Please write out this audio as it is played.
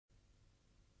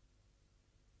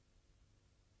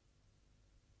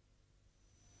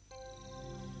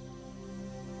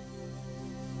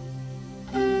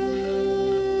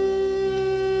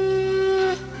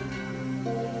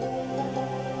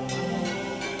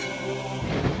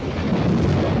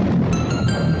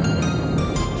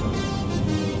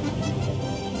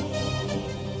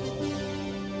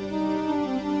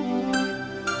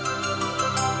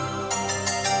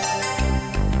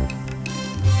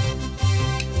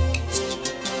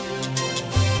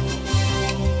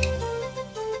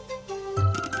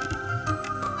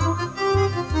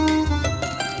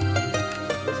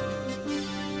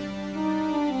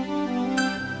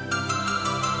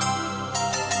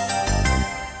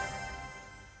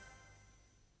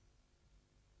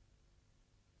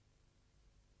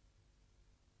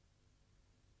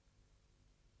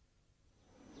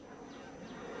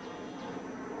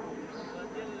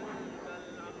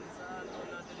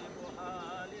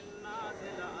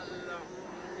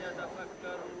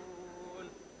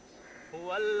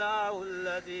هو الله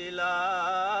الذي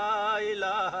لا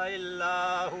إله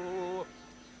إلا هو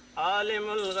عالم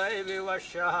الغيب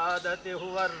والشهادة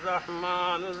هو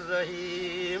الرحمن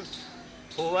الرحيم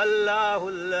هو الله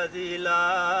الذي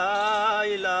لا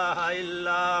إله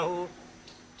إلا هو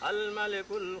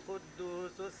الملك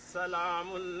القدوس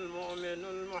السلام المؤمن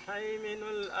المهيمن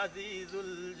العزيز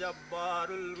الجبار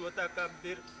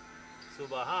المتكبر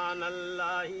سبحان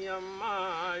الله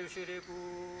عما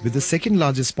يشركون. With the second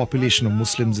largest population of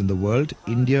Muslims in the world,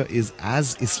 India is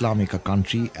as Islamic a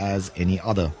country as any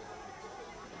other.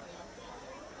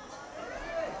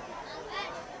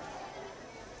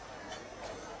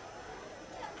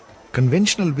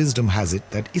 Conventional wisdom has it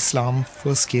that Islam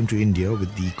first came to India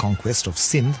with the conquest of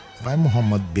Sindh by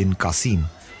Muhammad bin Qasim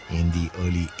in the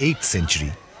early 8th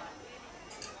century.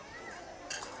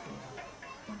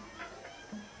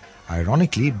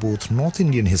 Ironically, both North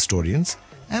Indian historians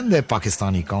and their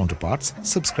Pakistani counterparts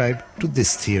subscribe to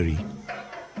this theory.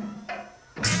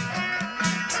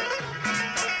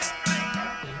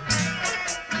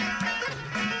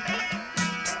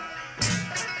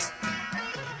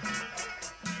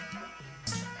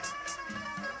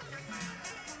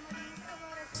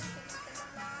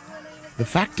 The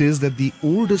fact is that the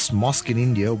oldest mosque in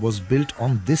India was built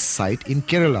on this site in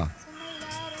Kerala.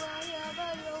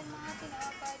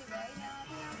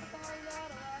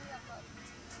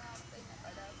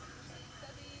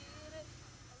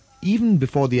 Even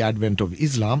before the advent of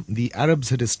Islam, the Arabs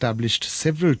had established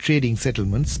several trading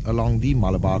settlements along the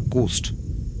Malabar coast.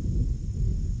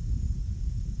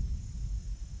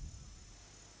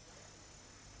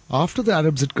 After the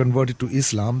Arabs had converted to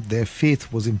Islam, their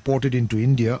faith was imported into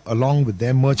India along with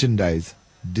their merchandise.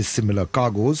 Dissimilar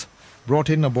cargoes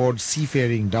brought in aboard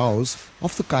seafaring dhows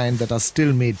of the kind that are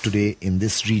still made today in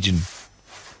this region.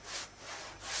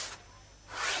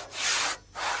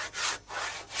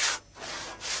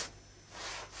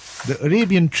 The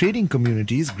Arabian trading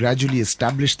communities gradually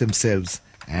established themselves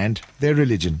and their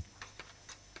religion.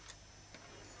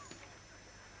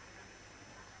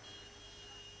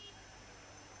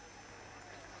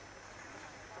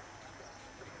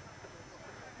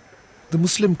 The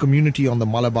Muslim community on the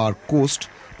Malabar coast,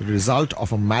 the result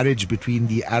of a marriage between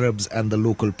the Arabs and the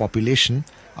local population,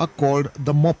 are called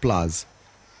the Moplas.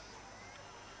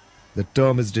 The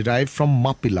term is derived from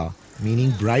Mapila,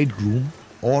 meaning bridegroom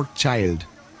or child.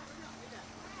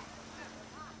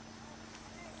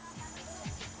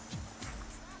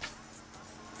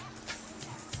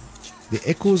 The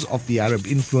echoes of the Arab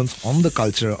influence on the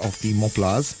culture of the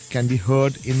Moplas can be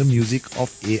heard in the music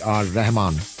of A.R.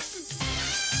 Rahman.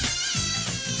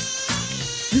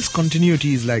 This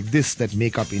continuity is like this that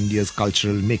make up India's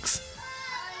cultural mix.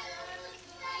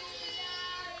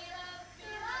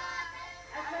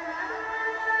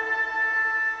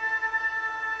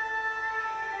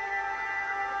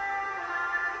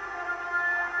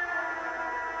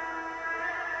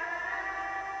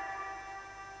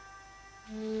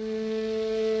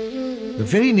 The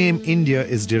very name India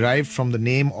is derived from the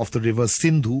name of the river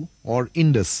Sindhu or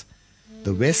Indus.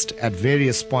 The West at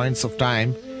various points of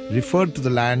time referred to the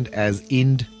land as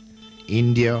Ind,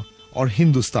 India or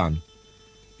Hindustan.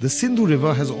 The Sindhu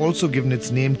river has also given its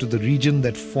name to the region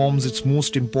that forms its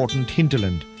most important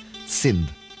hinterland, Sindh.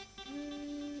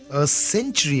 A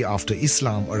century after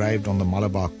Islam arrived on the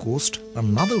Malabar coast,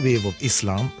 another wave of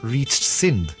Islam reached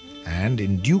Sindh and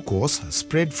in due course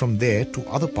spread from there to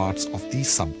other parts of the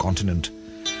subcontinent.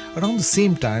 Around the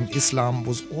same time, Islam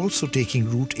was also taking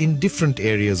root in different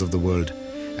areas of the world,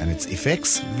 and its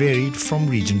effects varied from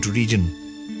region to region.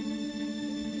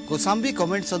 Kosambi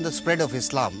comments on the spread of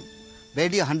Islam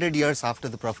barely 100 years after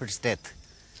the Prophet's death.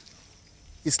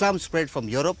 Islam spread from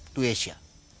Europe to Asia.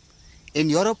 In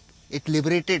Europe, it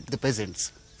liberated the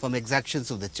peasants from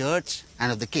exactions of the church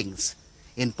and of the kings.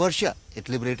 In Persia, it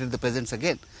liberated the peasants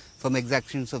again from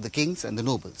exactions of the kings and the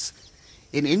nobles.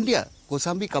 In India,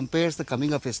 Kosambi compares the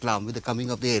coming of Islam with the coming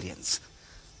of the Aryans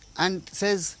and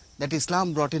says that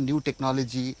Islam brought in new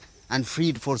technology and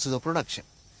freed forces of production.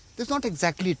 This is not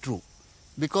exactly true,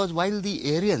 because while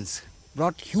the Aryans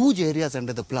brought huge areas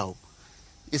under the plough,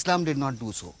 Islam did not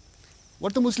do so.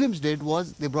 What the Muslims did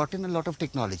was they brought in a lot of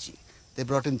technology. They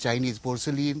brought in Chinese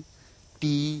porcelain,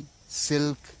 tea,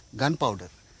 silk, gunpowder,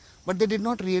 but they did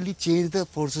not really change the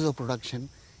forces of production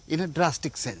in a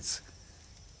drastic sense.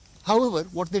 However,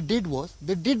 what they did was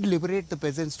they did liberate the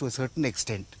peasants to a certain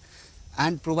extent,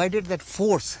 and provided that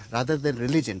force rather than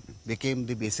religion became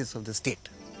the basis of the state.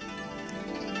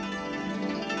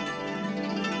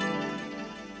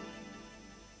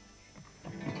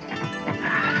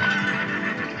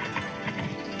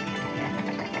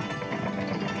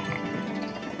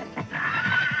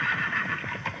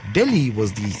 Delhi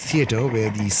was the theatre where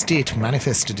the state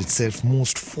manifested itself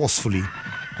most forcefully,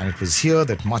 and it was here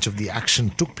that much of the action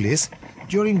took place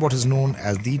during what is known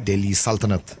as the Delhi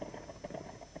Sultanate.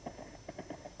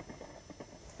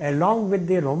 Along with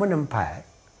the Roman Empire,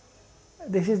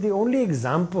 this is the only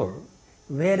example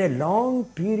where a long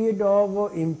period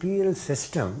of imperial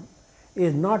system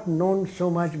is not known so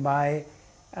much by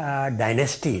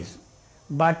dynasties,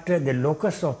 but the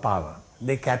locus of power,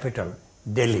 the capital,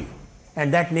 Delhi,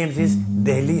 and that name is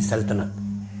Delhi Sultanate.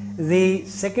 The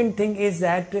second thing is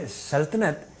that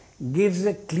Sultanate gives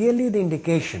clearly the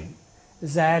indication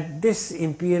that this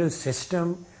imperial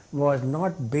system was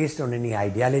not based on any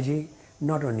ideology,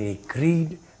 not on any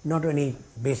creed, not on any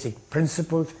basic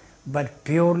principles, but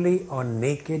purely on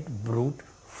naked brute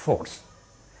force.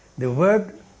 The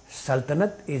word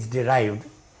Sultanate is derived,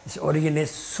 its origin is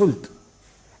Sult,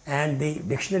 and the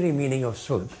dictionary meaning of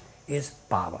Sult is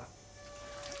power.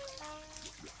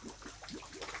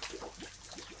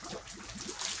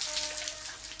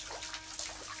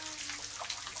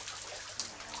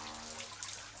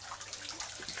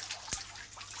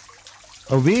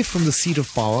 Away from the seat of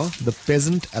power, the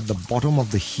peasant at the bottom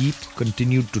of the heap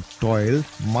continued to toil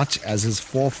much as his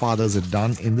forefathers had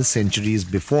done in the centuries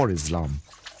before Islam.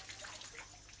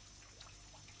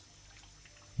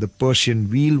 The Persian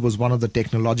wheel was one of the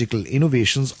technological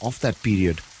innovations of that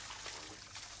period.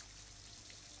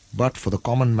 But for the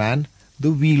common man,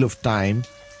 the wheel of time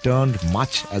turned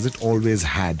much as it always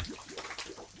had.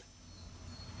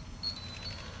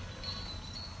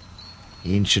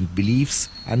 Ancient beliefs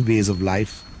and ways of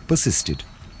life persisted.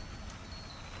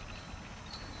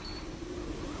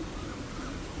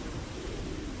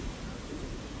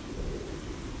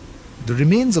 The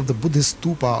remains of the Buddhist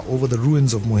stupa over the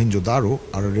ruins of Mohenjo-daro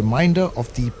are a reminder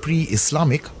of the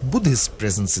pre-Islamic Buddhist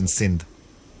presence in Sindh.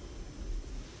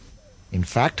 In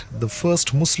fact, the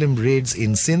first Muslim raids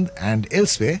in Sindh and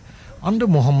elsewhere under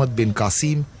Muhammad bin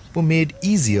Qasim were made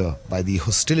easier by the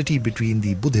hostility between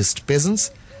the Buddhist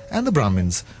peasants and the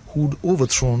Brahmins who'd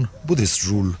overthrown Buddhist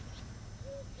rule.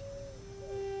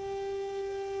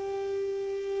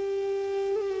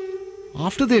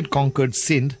 After they had conquered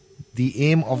Sindh, the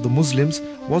aim of the Muslims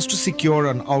was to secure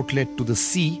an outlet to the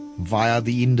sea via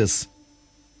the Indus.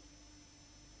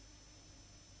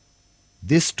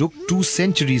 This took 2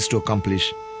 centuries to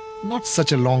accomplish, not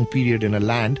such a long period in a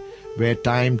land where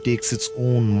time takes its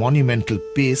own monumental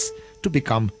pace to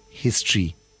become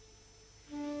history.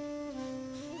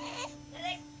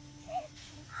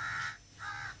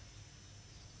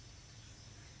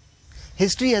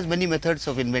 History has many methods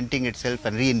of inventing itself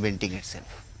and reinventing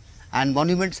itself, and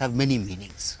monuments have many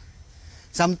meanings.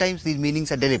 Sometimes these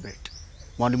meanings are deliberate.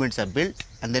 Monuments are built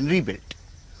and then rebuilt.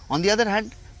 On the other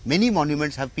hand, many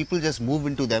monuments have people just move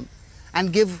into them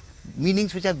and give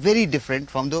meanings which are very different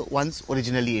from the ones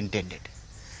originally intended.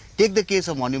 Take the case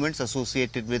of monuments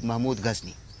associated with Mahmud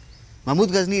Ghazni.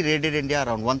 Mahmud Ghazni raided India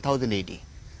around 1000 AD,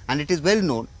 and it is well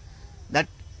known that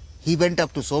he went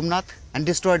up to Somnath and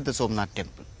destroyed the Somnath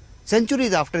temple.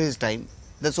 Centuries after his time,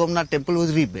 the Somnath temple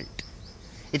was rebuilt.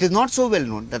 It is not so well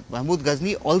known that Mahmud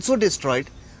Ghazni also destroyed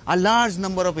a large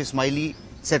number of Ismaili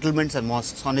settlements and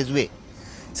mosques on his way,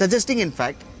 suggesting in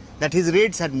fact that his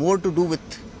raids had more to do with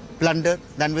plunder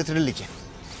than with religion.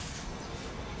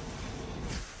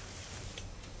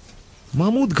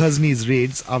 Mahmud Ghazni's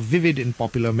raids are vivid in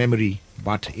popular memory,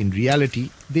 but in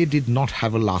reality they did not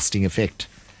have a lasting effect.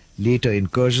 Later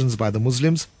incursions by the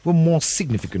Muslims were more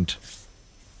significant.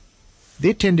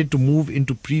 They tended to move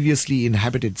into previously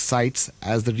inhabited sites,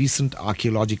 as the recent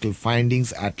archaeological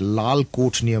findings at Lal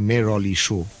Kot near Mehrauli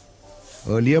show.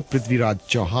 Earlier, Prithviraj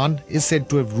Chauhan is said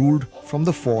to have ruled from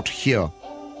the fort here.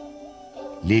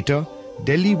 Later,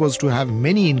 Delhi was to have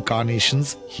many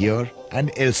incarnations here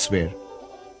and elsewhere.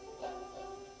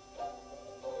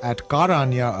 At Kara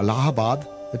near Allahabad,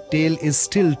 the tale is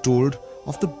still told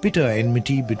of the bitter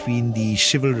enmity between the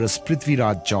chivalrous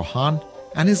Prithviraj Chauhan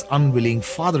and his unwilling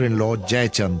father-in-law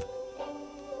Jayachand.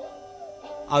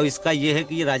 और इसका ये है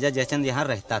कि ये राजा जयचंद यहाँ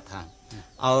रहता था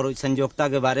और संजोक्ता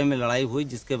के बारे में लड़ाई हुई,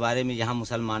 जिसके बारे में यहाँ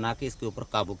मुसलमान आके इसके ऊपर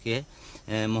काबू किए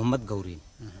मोहम्मद गौरी।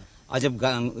 और जब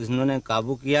इन्होंने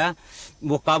काबू किया,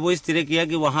 वो काबू इस तरह किया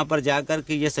कि वहाँ पर जाकर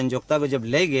के ये संजोक्ता को जब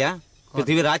ले गया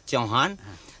पृथ्वीराज चौहान,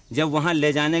 जब वहाँ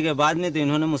ले जाने के बाद में तो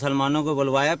इन्होंने मुसलमानों को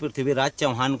बुलवाया, पृथ्वीराज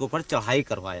चौहान के ऊपर चढ़ाई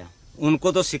करवाया।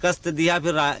 उनको तो शिकस्त दिया,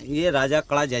 फिर ये राजा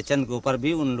कड़ा जयचंद के ऊपर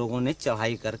भी उन लोगों ने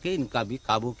चढ़ाई करके इनका भी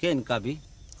काबू किया, इनका भी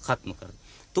खत्म कर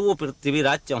दिया। तो वो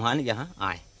पृथ्वीराज चौहान यहाँ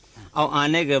आए और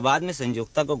आने के बाद में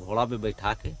संजोक्ता को घोड़ा पे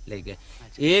बैठा के ले गए।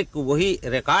 एक वही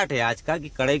रिकॉर्ड है आज का कि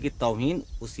कड़े की तौहीन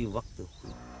उसी वक्त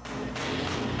हुई।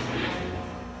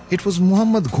 It was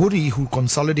Muhammad Ghori who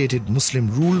consolidated Muslim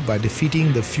rule by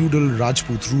defeating the feudal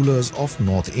Rajput rulers of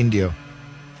North India.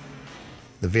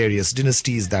 The various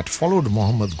dynasties that followed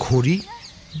Muhammad Ghori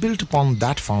built upon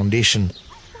that foundation.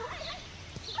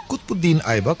 Qutbuddin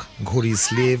Aibak, Ghori's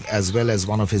slave as well as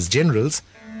one of his generals,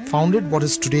 founded what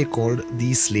is today called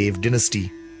the Slave Dynasty.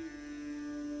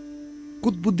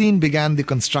 Qutbuddin began the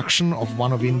construction of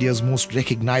one of India's most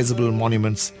recognizable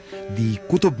monuments, the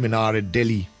Qutub Minar at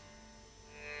Delhi.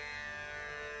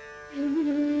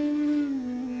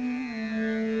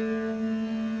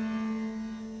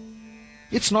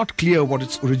 It's not clear what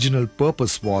its original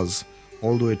purpose was,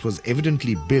 although it was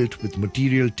evidently built with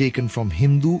material taken from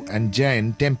Hindu and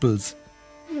Jain temples.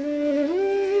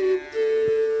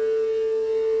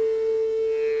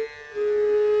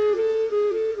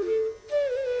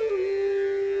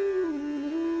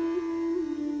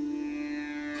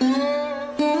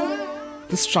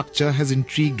 The structure has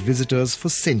intrigued visitors for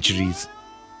centuries.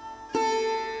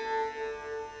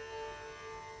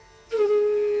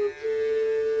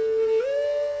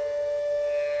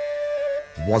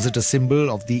 Was it a symbol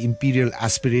of the imperial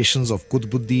aspirations of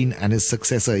Qutbuddin and his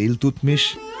successor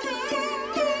Iltutmish?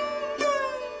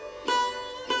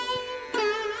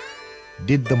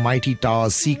 Did the mighty tower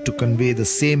seek to convey the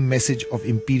same message of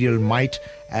imperial might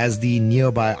as the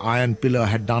nearby iron pillar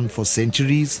had done for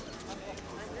centuries?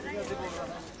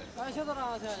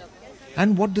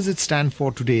 And what does it stand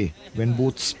for today, when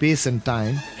both space and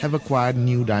time have acquired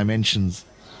new dimensions?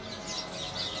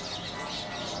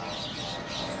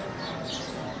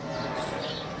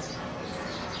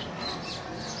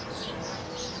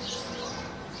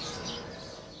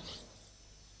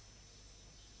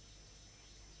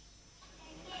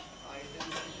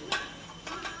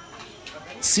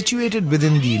 Situated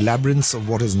within the labyrinths of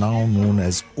what is now known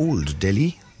as Old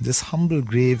Delhi, this humble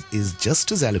grave is just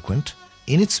as eloquent,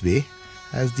 in its way,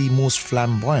 as the most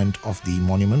flamboyant of the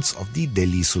monuments of the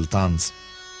Delhi Sultans.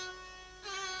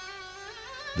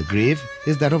 The grave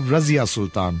is that of Razia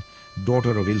Sultan,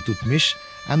 daughter of Iltutmish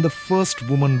and the first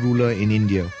woman ruler in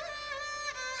India.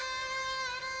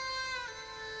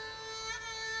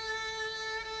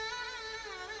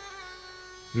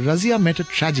 Razia met a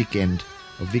tragic end,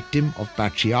 a victim of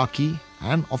patriarchy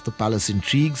and of the palace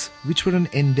intrigues, which were an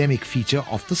endemic feature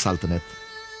of the Sultanate.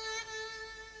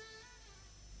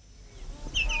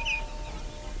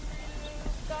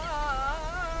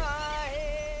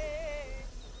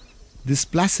 This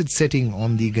placid setting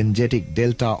on the Gangetic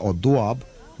Delta or Doab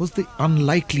was the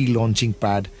unlikely launching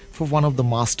pad for one of the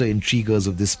master intriguers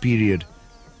of this period.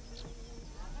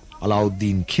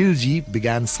 Alauddin Khilji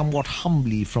began somewhat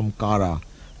humbly from Kara,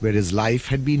 where his life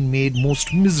had been made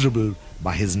most miserable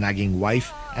by his nagging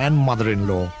wife and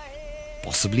mother-in-law.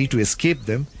 Possibly to escape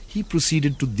them, he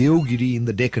proceeded to Deogiri in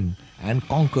the Deccan and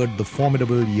conquered the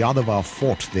formidable Yadava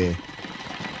fort there.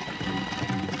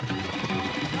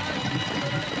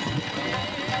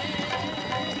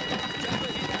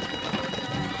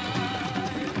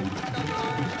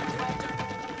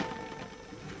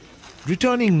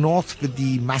 Returning north with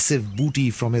the massive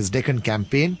booty from his Deccan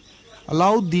campaign,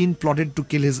 Alauddin plotted to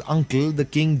kill his uncle, the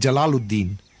king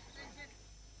Jalaluddin.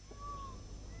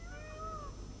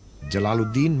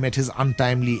 Jalaluddin met his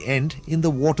untimely end in the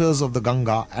waters of the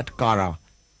Ganga at Kara.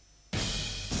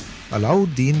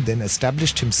 Alauddin then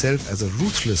established himself as a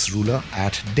ruthless ruler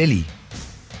at Delhi.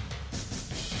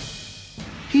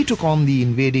 He took on the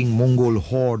invading Mongol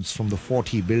hordes from the fort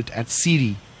he built at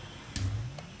Siri.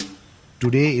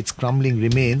 Today its crumbling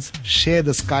remains share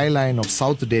the skyline of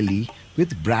South Delhi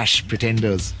with brash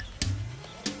pretenders.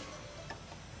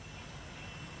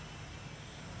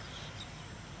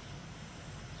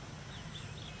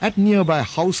 At nearby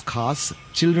house khas,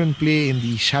 children play in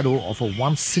the shadow of a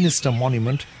once sinister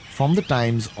monument from the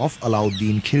times of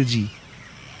Alauddin Khilji.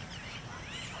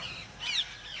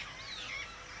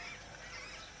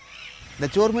 The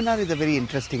Chorminar is a very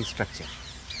interesting structure.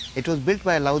 It was built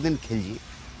by Alauddin Khilji,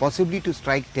 possibly to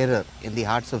strike terror in the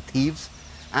hearts of thieves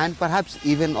and perhaps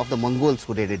even of the Mongols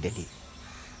who raided Delhi.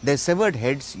 Their severed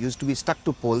heads used to be stuck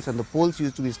to poles, and the poles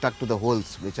used to be stuck to the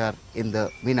holes which are in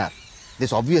the minar.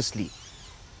 This obviously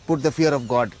put the fear of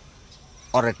God,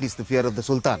 or at least the fear of the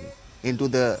Sultan, into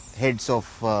the heads of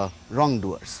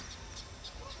wrongdoers.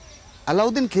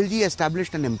 Alauddin Khilji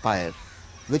established an empire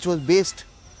which was based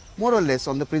more or less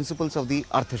on the principles of the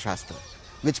Arthashastra,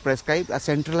 which prescribed a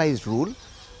centralized rule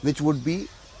which would be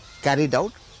carried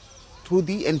out through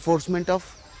the enforcement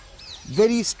of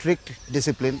very strict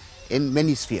discipline in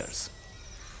many spheres.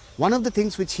 One of the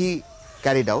things which he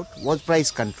carried out was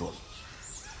price control.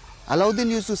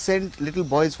 Alauddin used to send little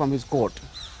boys from his court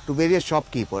to various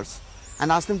shopkeepers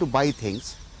and ask them to buy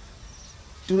things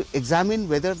to examine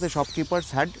whether the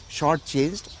shopkeepers had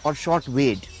short-changed or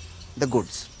short-weighed the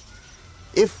goods.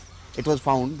 If it was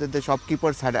found that the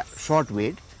shopkeepers had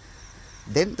short-weighed,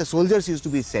 then the soldiers used to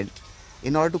be sent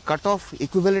in order to cut off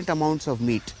equivalent amounts of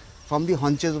meat from the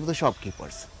haunches of the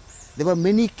shopkeepers. There were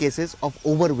many cases of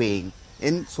overweighing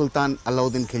in Sultan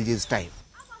Alauddin Khilji's time.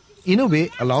 In a way,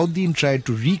 Alauddin tried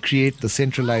to recreate the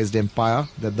centralized empire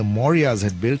that the Mauryas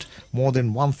had built more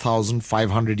than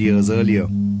 1,500 years earlier.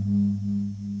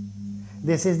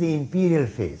 This is the imperial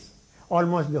phase.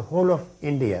 Almost the whole of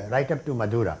India, right up to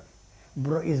Madura,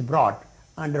 is brought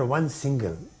under one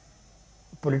single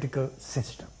political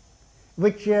system,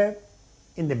 which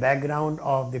in the background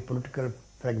of the political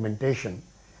fragmentation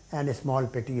and small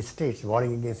petty states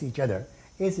warring against each other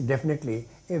is definitely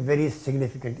a very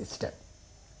significant step.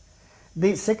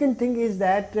 The second thing is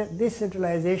that this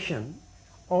centralization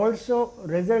also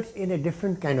results in a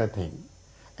different kind of thing,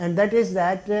 and that is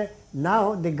that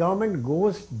now the government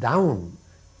goes down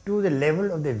to the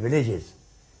level of the villages,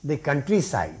 the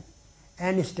countryside,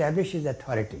 and establishes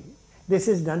authority. This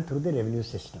is done through the revenue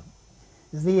system.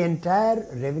 The entire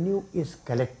revenue is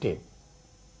collected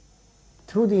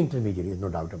through the intermediaries, no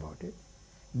doubt about it.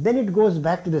 Then it goes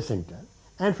back to the center,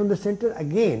 and from the center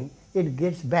again it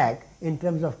gets back in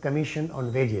terms of commission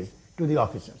on wages to the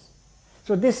officers.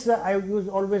 So this I use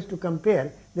always to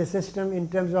compare the system in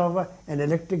terms of an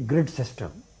electric grid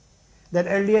system. That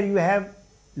earlier you have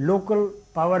local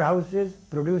powerhouses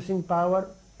producing power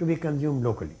to be consumed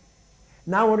locally.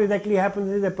 Now what exactly happens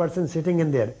is a person sitting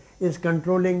in there is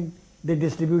controlling the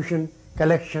distribution,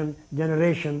 collection,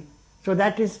 generation. So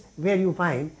that is where you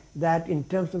find that in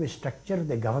terms of the structure of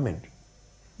the government,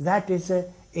 that is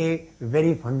a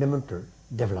very fundamental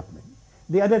development.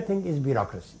 The other thing is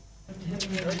bureaucracy.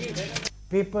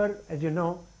 Paper, as you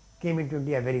know, came into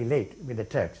India very late with the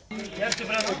Turks.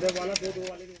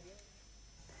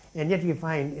 And yet we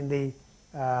find in the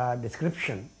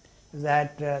description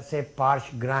that say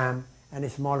parched gram and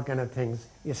small kind of things,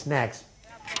 snacks,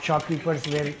 shopkeepers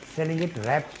were selling it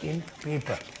wrapped in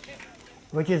paper,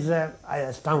 which is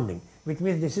astounding, which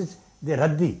means this is the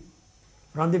raddi.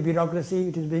 From the bureaucracy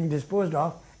it is being disposed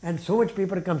of and so much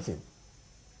paper comes in.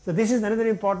 So this is another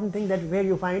important thing, that where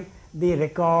you find the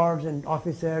records and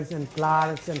officers and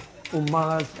clerks and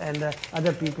ummas and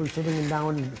other people sitting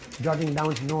down, jotting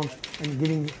down notes and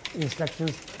giving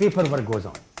instructions, paperwork goes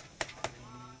on.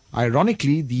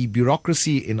 Ironically, the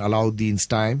bureaucracy in Alauddin's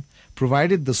time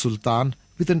provided the Sultan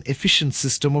with an efficient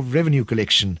system of revenue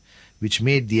collection, which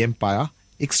made the empire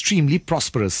extremely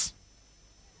prosperous.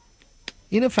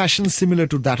 In a fashion similar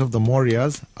to that of the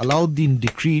Mauryas, Alauddin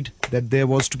decreed that there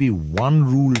was to be one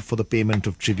rule for the payment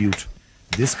of tribute.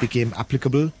 This became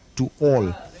applicable to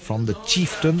all, from the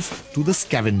chieftains to the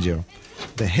scavenger.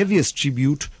 The heaviest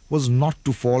tribute was not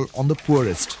to fall on the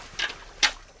poorest.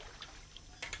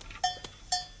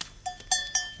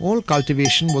 All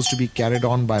cultivation was to be carried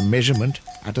on by measurement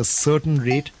at a certain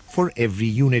rate for every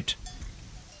unit.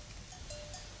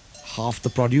 Half the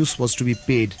produce was to be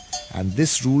paid, and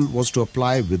this rule was to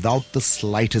apply without the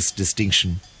slightest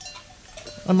distinction.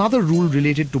 Another rule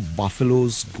related to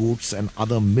buffaloes, goats and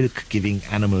other milk-giving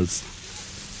animals.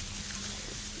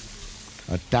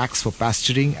 A tax for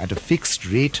pasturing at a fixed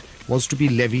rate was to be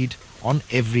levied on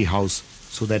every house,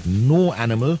 so that no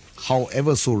animal,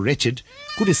 however so wretched,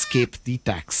 could escape the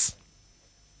tax.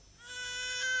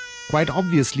 Quite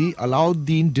obviously,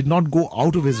 Alauddin did not go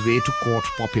out of his way to court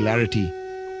popularity.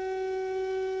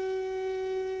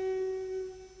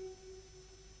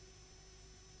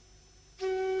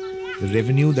 The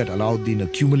revenue that Alauddin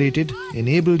accumulated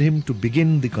enabled him to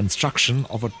begin the construction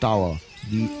of a tower,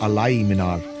 the Alai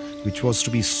Minar, which was to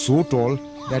be so tall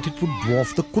that it would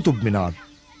dwarf the Qutub Minar.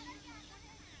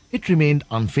 It remained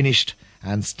unfinished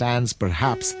and stands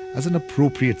perhaps as an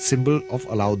appropriate symbol of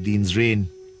Alauddin's reign.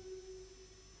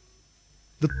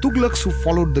 The Tughlaqs who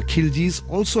followed the Khiljis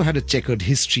also had a checkered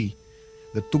history.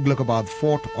 The Tughlaqabad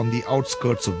fort on the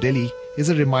outskirts of Delhi is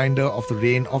a reminder of the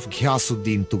reign of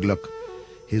Ghyasuddin Tughlaq.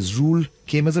 His rule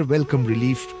came as a welcome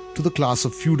relief to the class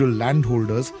of feudal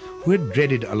landholders who had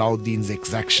dreaded Alauddin's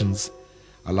exactions.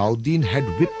 Alauddin had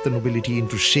whipped the nobility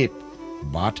into shape,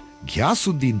 but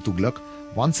Ghyasuddin Tughlaq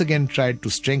once again tried to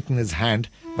strengthen his hand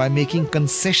by making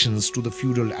concessions to the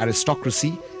feudal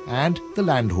aristocracy and the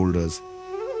landholders.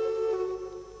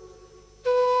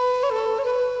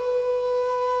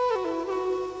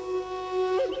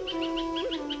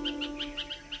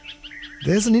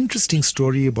 There's an interesting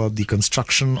story about the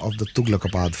construction of the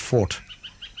Tughlaqabad fort.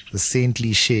 The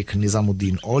saintly Sheikh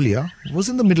Nizamuddin Aulia was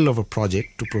in the middle of a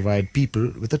project to provide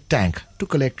people with a tank to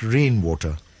collect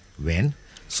rainwater when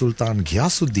Sultan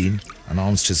Ghiasuddin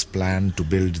announced his plan to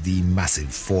build the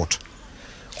massive fort.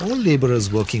 All labourers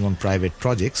working on private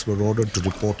projects were ordered to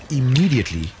report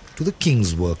immediately to the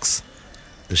king's works.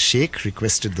 The Sheikh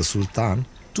requested the Sultan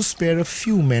to spare a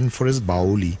few men for his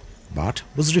baoli, but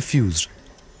was refused.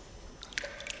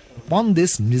 Upon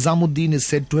this, Nizamuddin is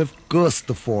said to have cursed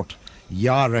the fort,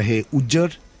 Ya rahe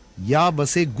ujjar, ya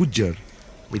base gujjar.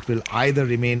 It will either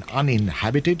remain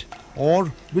uninhabited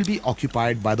or will be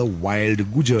occupied by the wild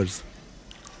Gujars.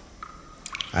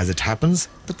 As it happens,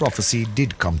 the prophecy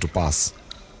did come to pass.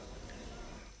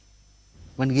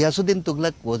 When Ghiasuddin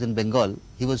Tughlaq was in Bengal,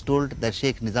 he was told that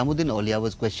Sheikh Nizamuddin Aulia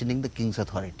was questioning the king's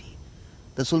authority.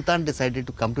 The Sultan decided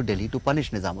to come to Delhi to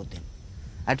punish Nizamuddin.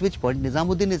 At which point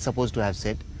Nizamuddin is supposed to have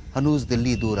said, Hanuz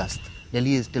Delhi Durast,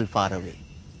 Delhi is still far away.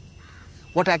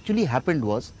 What actually happened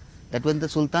was that when the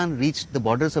Sultan reached the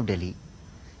borders of Delhi,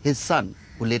 his son,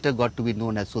 who later got to be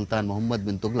known as Sultan Muhammad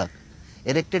bin Tughlaq,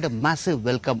 erected a massive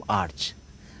welcome arch.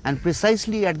 And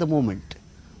precisely at the moment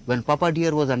when Papa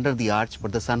Deer was under the arch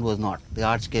but the son was not, the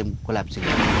arch came collapsing,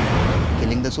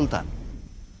 killing the Sultan.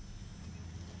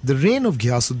 The reign of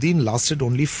Ghiasuddin lasted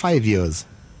only 5 years.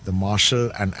 The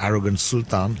martial and arrogant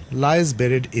Sultan lies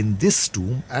buried in this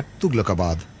tomb at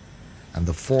Tughlaqabad, and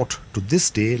the fort to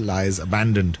this day lies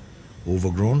abandoned,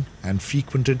 overgrown and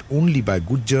frequented only by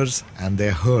Gujjars and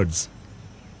their herds.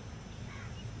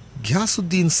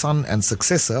 Ghiasuddin's son and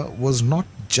successor was not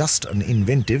just an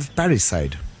inventive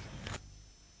parricide.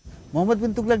 Muhammad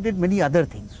bin Tughlaq did many other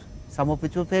things, some of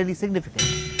which were fairly significant.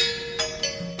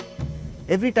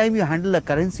 Every time you handle a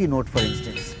currency note, for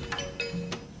instance,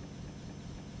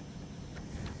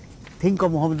 think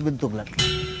of Muhammad bin Tughlaq.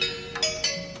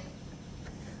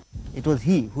 It was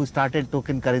he who started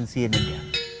token currency in India.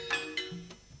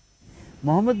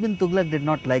 Muhammad bin Tughlaq did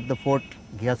not like the fort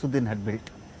Ghiasuddin had built,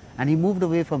 and he moved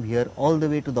away from here all the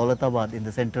way to Daulatabad in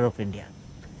the center of India.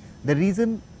 The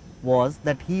reason was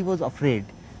that he was afraid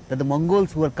that the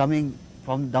Mongols who were coming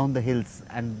from down the hills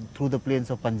and through the plains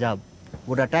of Punjab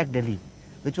would attack Delhi,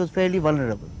 which was fairly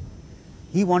vulnerable.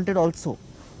 He wanted also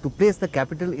to place the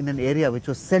capital in an area which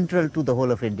was central to the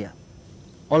whole of India.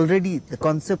 Already the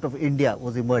concept of India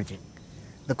was emerging.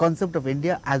 The concept of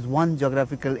India as one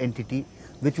geographical entity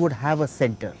which would have a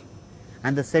center.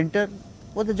 And the center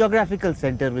was the geographical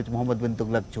center which Muhammad bin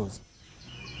Tughlaq chose.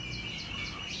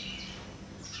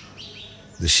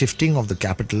 The shifting of the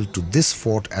capital to this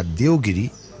fort at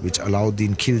Deogiri, which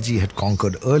Alauddin Khilji had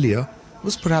conquered earlier,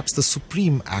 was perhaps the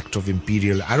supreme act of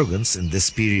imperial arrogance in this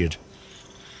period.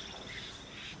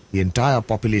 The entire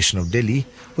population of Delhi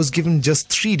was given just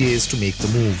 3 days to make the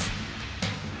move.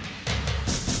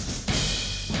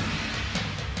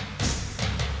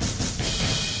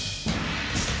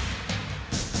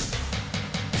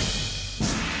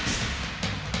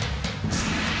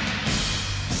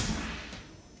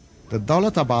 The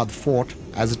Daulatabad fort,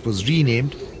 as it was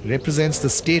renamed, represents the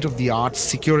state-of-the-art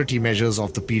security measures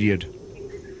of the period.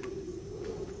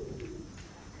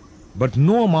 But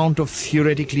no amount of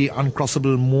theoretically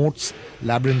uncrossable moats,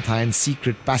 labyrinthine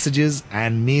secret passages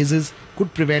and mazes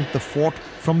could prevent the fort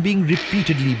from being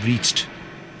repeatedly breached.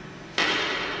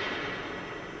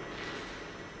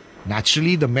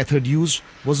 Naturally, the method used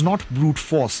was not brute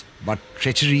force, but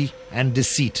treachery and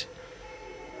deceit.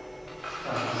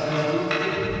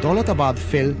 Daulatabad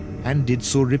fell and did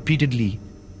so repeatedly.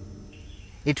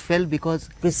 It fell because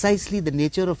precisely the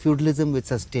nature of feudalism which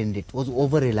sustained it was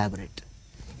over-elaborate.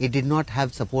 It did not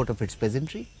have support of its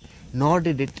peasantry, nor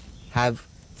did it have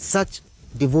such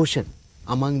devotion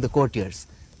among the courtiers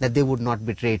that they would not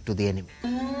betray it to the enemy.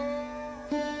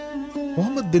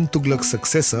 Muhammad bin Tughlaq's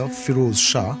successor, Firoz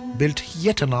Shah, built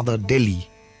yet another Delhi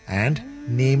and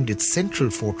named its central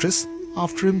fortress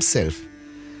after himself.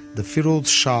 The Firoz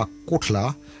Shah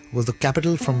Kotla was the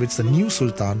capital from which the new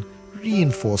Sultan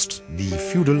reinforced the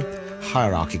feudal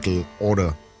hierarchical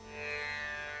order.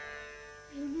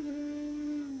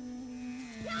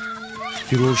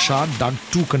 Firoz Shah dug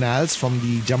 2 canals from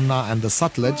the Jamna and the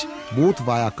Satluj, both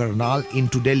via Karnal,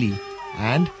 into Delhi,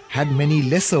 and had many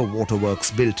lesser waterworks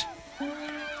built.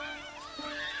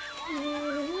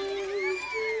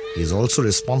 He is also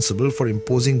responsible for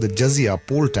imposing the jizya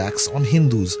poll tax on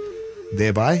Hindus,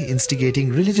 thereby instigating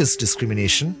religious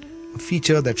discrimination, a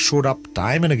feature that showed up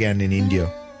time and again in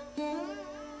India.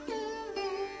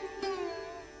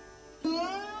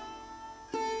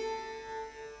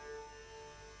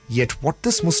 Yet what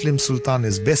this Muslim Sultan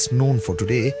is best known for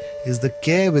today is the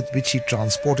care with which he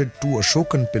transported 2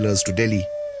 Ashokan pillars to Delhi.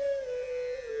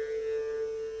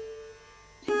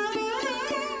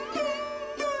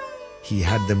 He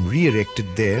had them re-erected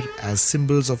there as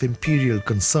symbols of imperial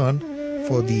concern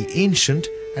for the ancient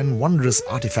and wondrous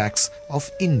artifacts of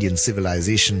Indian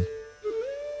civilization.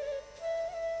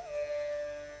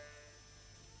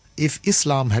 If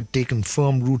Islam had taken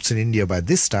firm roots in India by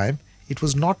this time, it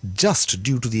was not just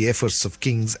due to the efforts of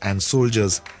kings and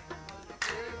soldiers.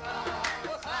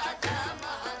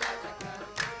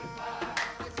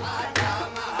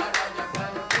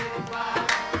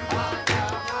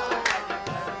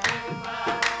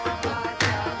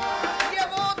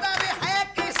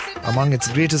 Among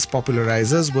its greatest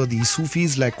popularizers were the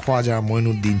Sufis like Khwaja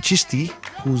Moinuddin Chishti,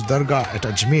 whose dargah at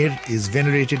Ajmer is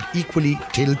venerated equally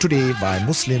till today by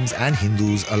Muslims and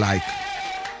Hindus alike.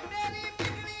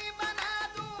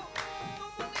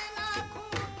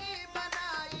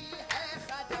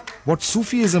 What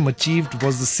Sufism achieved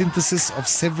was the synthesis of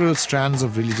several strands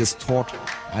of religious thought,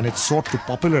 and it sought to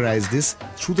popularize this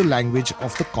through the language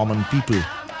of the common people.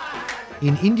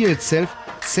 In India itself,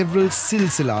 several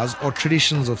silsilas or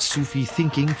traditions of Sufi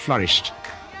thinking flourished.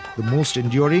 The most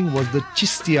enduring was the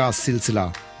Chistiya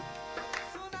silsila.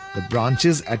 The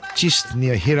branches at Chisht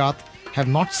near Herat have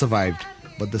not survived,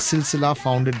 but the silsila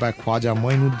founded by Khwaja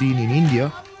Moinuddin in India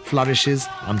flourishes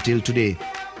until today.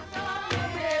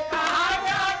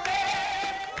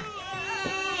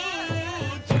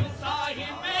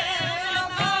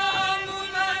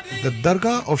 The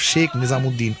Dargah of Sheikh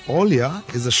Nizamuddin Aulia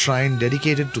is a shrine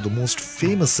dedicated to the most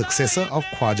famous successor of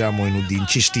Khwaja Moinuddin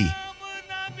Chishti.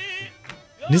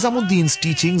 Nizamuddin's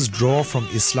teachings draw from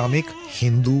Islamic,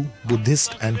 Hindu,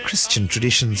 Buddhist and Christian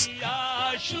traditions.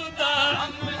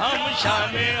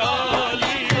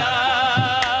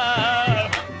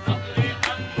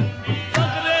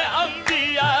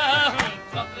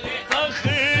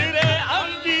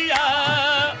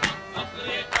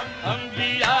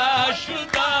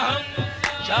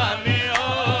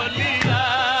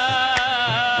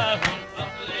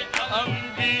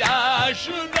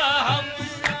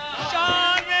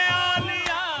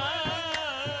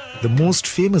 The most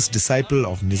famous disciple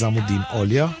of Nizamuddin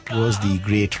Aulia was the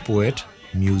great poet,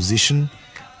 musician,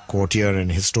 courtier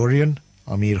and historian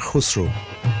Amir Khusro.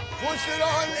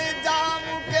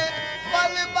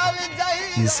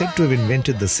 He is said to have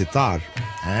invented the sitar,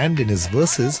 and in his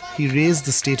verses he raised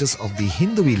the status of the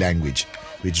Hindu language,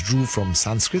 which drew from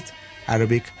Sanskrit,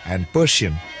 Arabic and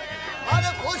Persian.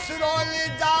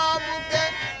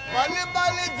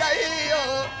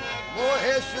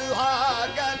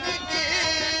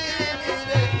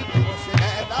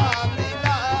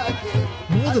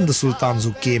 More than the sultans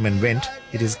who came and went,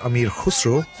 it is Amir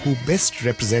Khusro who best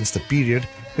represents the period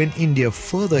when India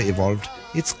further evolved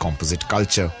its composite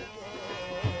culture.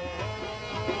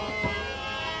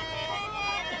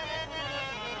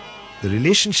 The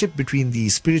relationship between the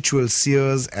spiritual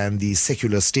seers and the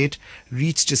secular state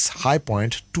reached its high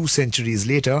point 2 centuries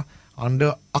later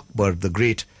under Akbar the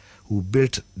Great, who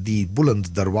built the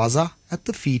Buland Darwaza at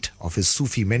the feet of his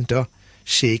Sufi mentor,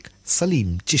 Sheikh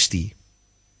Salim Chishti.